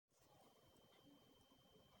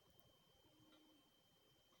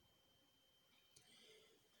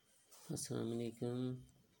अस्सलाम वालेकुम।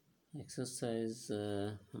 एक्सरसाइज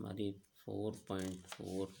हमारी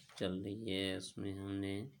 4.4 चल रही है। उसमें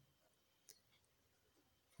हमने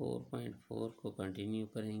 4.4 को कंटिन्यू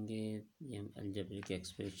करेंगे। ये अलजेब्रिक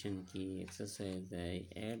एक्सप्रेशन की एक्सरसाइज है।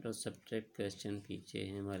 ऐड और सब्ट्रैक्ट क्वेश्चन पीछे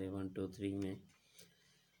हैं हमारे 1 2 3 में।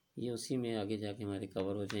 ये उसी में आगे जाके हमारे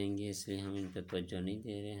कवर हो जाएंगे, इसलिए हम इन पर तवज्जो नहीं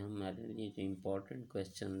दे रहे हैं। हमारे लिए जो इम्पोर्टेंट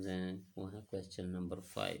क्वेश्चन हैं वो है क्वेश्चन नंबर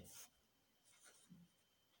 5।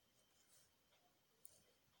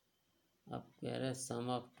 अब कह रहा है सम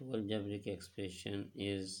of to algebraic expression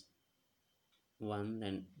is 1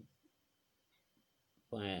 and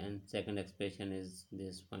second expression is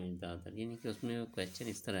this, find the other. यानी कि उसमें वो क्वेश्चन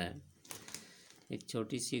इस तरह है। एक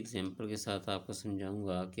छोटी सी एग्जांपल के साथ आपको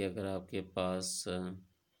समझाऊंगा कि अगर आपके पास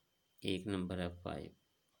एक नंबर है 5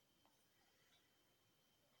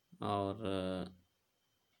 और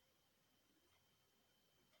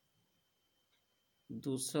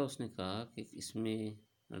दूसरा उसने कहा कि इसमें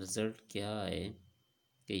रिज़ल्ट क्या आए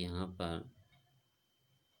कि यहाँ पर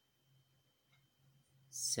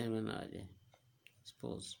 7 आ जाए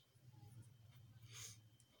सपोज।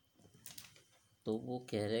 तो वो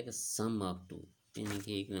कह रहा है कि सम ऑफ टू, यानी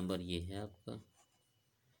कि एक नंबर ये है आपका,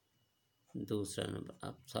 दूसरा नंबर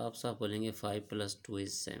आप साफ साफ बोलेंगे 5 + 2 =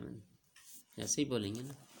 7, ऐसे ही बोलेंगे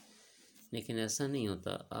ना। लेकिन ऐसा नहीं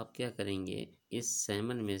होता। आप क्या करेंगे, इस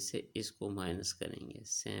 7 में से इसको माइनस करेंगे।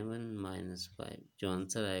 7 - 5 जो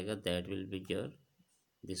आंसर आएगा that will be your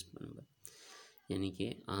this number. यानी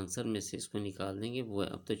कि आंसर में से इसको निकाल देंगे। वो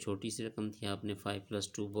अब तो छोटी सी रकम थी, आपने 5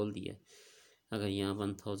 + 2 बोल दिया। अगर यहाँ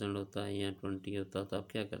 1000 होता है या 20 होता तो आप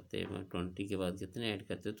क्या करते हैं, 20 के बाद कितने ऐड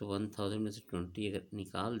करते तो 1000 में से 20 अगर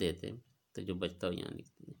निकाल देते तो जो बचता हो यहाँ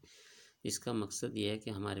लिखते हैं। इसका मकसद ये है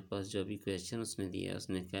कि हमारे पास जो भी क्वेश्चन उसने दिया,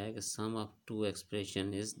 उसने कहा है कि सम of to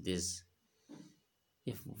expression is this,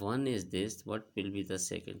 if one is this what will be the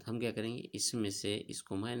second. हम क्या करेंगे, इसमें से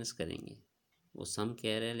इसको माइनस करेंगे। वो सम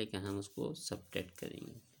कह रहे हैं लेकिन हम उसको सब्ट्रैक्ट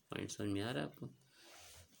करेंगे। पॉइंट समझ में आ रहा है आपको?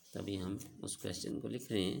 तभी हम उस क्वेश्चन को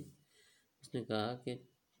लिख रहे हैं। उसने कहा कि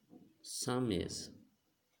सम is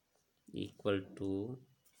equal to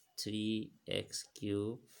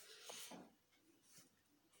 3x³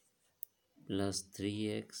 +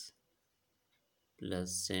 3x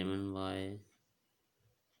 + 7y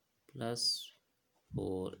 +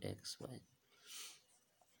 4xy।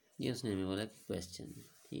 ये उसने हमें बोला कि क्वेश्चन है,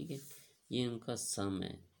 ठीक है। ये उनका सम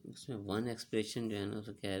है। उसमें वन एक्सप्रेशन जो है ना,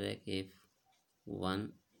 तो कह रहा है कि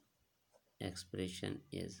one expression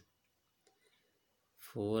is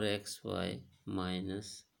 4xy -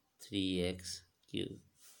 3x³।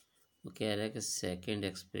 वो कह रहा है कि सेकंड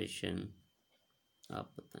एक्सप्रेशन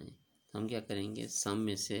आप बताएं। हम क्या करेंगे, सम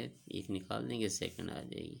में से एक निकाल देंगे, सेकंड आ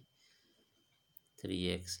जाएगी।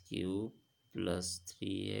 3x³ +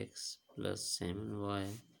 3x +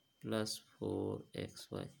 7y +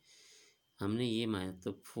 4xy। हमने ये माना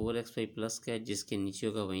तो 4xy प्लस का है, जिसके नीचे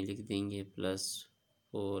होगा वहीं लिख देंगे, +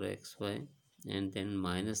 4xy एंड देन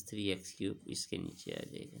 -3x³ इसके नीचे आ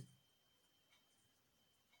जाएगा।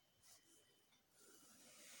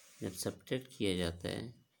 जब सब्ट्रैक्ट किया जाता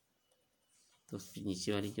है तो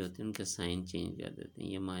नीचे वाली जो होती है उनका साइन चेंज कर देते हैं।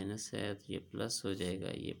 ये माइनस है तो ये प्लस हो जाएगा,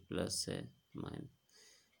 ये प्लस है माइनस,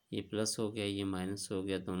 ये प्लस हो गया, ये माइनस हो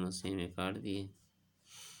गया, दोनों सेम में काट दिए।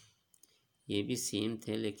 ये भी सेम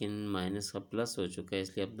थे लेकिन माइनस का प्लस हो चुका है,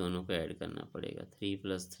 इसलिए अब दोनों को ऐड करना पड़ेगा। 3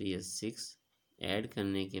 + 3 = 6। ऐड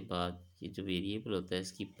करने के बाद ये जो वेरिएबल होता है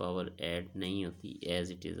इसकी पावर ऐड नहीं होती,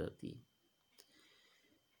 एज इट इज़ आती है।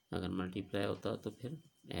 अगर मल्टीप्लाई होता तो फिर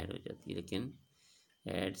ऐड हो जाती, लेकिन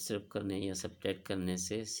ऐड सिर्फ करने या सब्ट्रैक्ट करने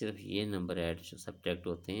से सिर्फ ये नंबर ऐड जो सब्ट्रैक्ट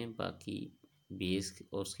होते हैं, बाकी बेस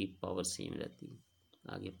और उसकी पावर सेम रहती है।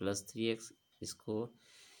 आगे +3x, इसको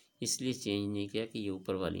इसलिए चेंज नहीं किया कि ये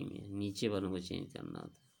ऊपर वाली में है, नीचे वालों को चेंज करना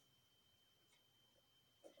होता है।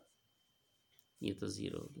 ये तो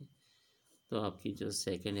 0 हो गया। तो आपकी जो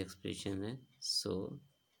सेकंड एक्सप्रेशन है, so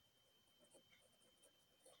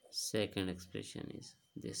second expression is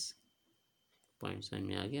this. Point समझ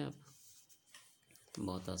में आ गया आप?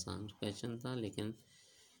 बहुत आसान क्वेश्चन था लेकिन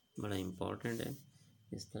बड़ा इम्पोर्टेंट है।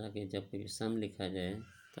 इस तरह के जब कोई सम लिखा जाए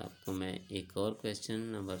तो आपको मैं एक और क्वेश्चन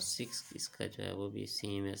नंबर 6 इसका जो है वो भी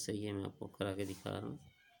सेम ऐसा ही है, मैं आपको करा के दिखा रहा हूँ।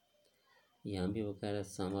 यहाँ भी वो कह रहा है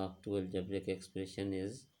सम of to algebraic expression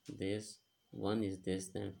is this, one is this,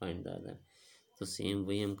 then find the other. तो सेम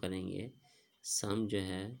वही हम करेंगे। सम जो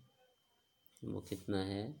है वो कितना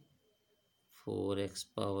है, 4x⁴ -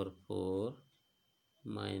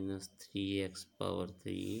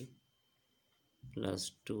 3x⁴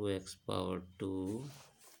 + 2x⁴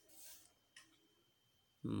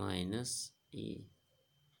 - a।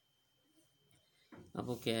 अब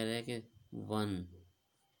वो कह रहा है कि 1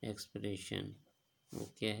 एक्सप्रेशन वो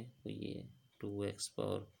क्या है, वो ये है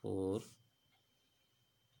 2x⁴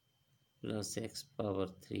 plus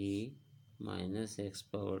x⁴ minus x⁴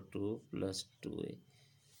 plus 2a।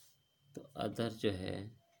 तो अदर जो है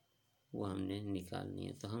वो हमने निकालनी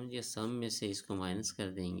है, तो हम ये सम में से इसको माइनस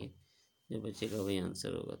कर देंगे, जो बचेगा वही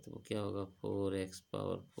आंसर होगा। तो वो क्या होगा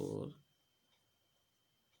 4x⁴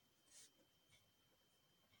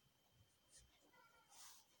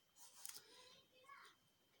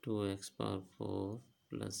 2x⁴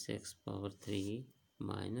 plus x⁴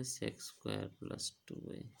 minus x² plus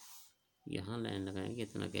 2a। यहाँ लाइन लगाएंगे,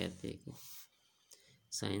 इतना गैप देके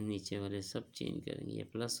साइन नीचे वाले सब चेंज करेंगे। ये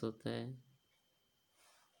प्लस होता है,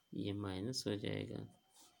 ये माइनस हो जाएगा,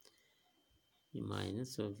 ये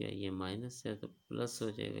माइनस हो गया, ये माइनस है तो प्लस हो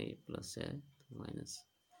जाएगा, ये प्लस है तो माइनस।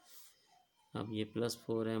 अब ये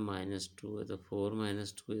 +4 है, -2 है, तो 4 -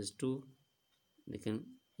 2 = 2, लेकिन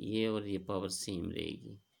ये और ये पावर सेम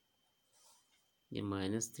रहेगी। ये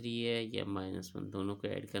 -3 है या -1, दोनों को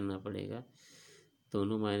ऐड करना पड़ेगा,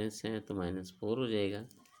 दोनों माइनस हैं तो -4 हो जाएगा।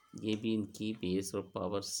 ये भी इनकी बेस और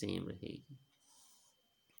पावर सेम रहेगी।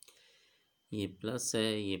 ये प्लस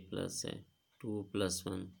है, ये प्लस है, 2 +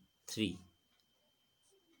 1 3,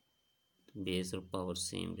 बेस और पावर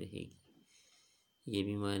सेम रहेगी। ये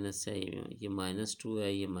भी माइनस है, ये -2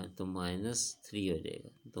 है, ये तो -3 हो जाएगा।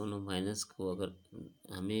 दोनों माइनस को अगर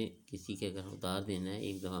हमें किसी के अगर उधार देना है,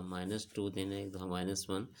 एक दफ़ा -2 देना है, एक दफ़ा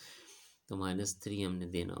 -1, तो -3 हमने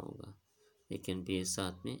देना होगा, लेकिन बेस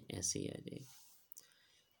साथ में ऐसे ही आ जाएगा।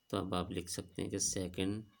 तो अब आप लिख सकते हैं कि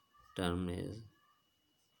सेकंड टर्म है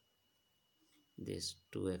दिस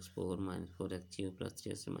 2x⁴ - 4x³ +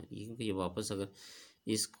 3x, क्योंकि ये वापस अगर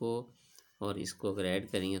इसको और इसको अगर ऐड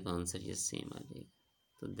करेंगे तो आंसर ये सेम आ जाएगा।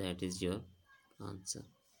 तो दैट इज़ योर आंसर।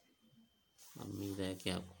 उम्मीद है कि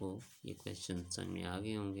आपको ये क्वेश्चन समझ में आ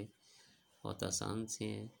गए होंगे। बहुत आसान से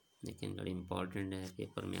हैं, लेकिन बड़े इम्पॉर्टेंट है,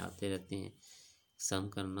 पेपर में आते रहते हैं। सम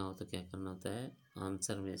करना हो तो क्या करना होता है,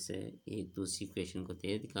 आंसर में से एक दूसरी क्वेश्चन को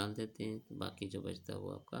दे निकाल देते हैं, तो बाकी जो बचता है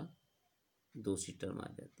वो आपका दूसरी टर्म आ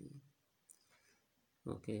जाती है।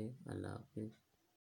 ओके, अल्लाह हाफिज़।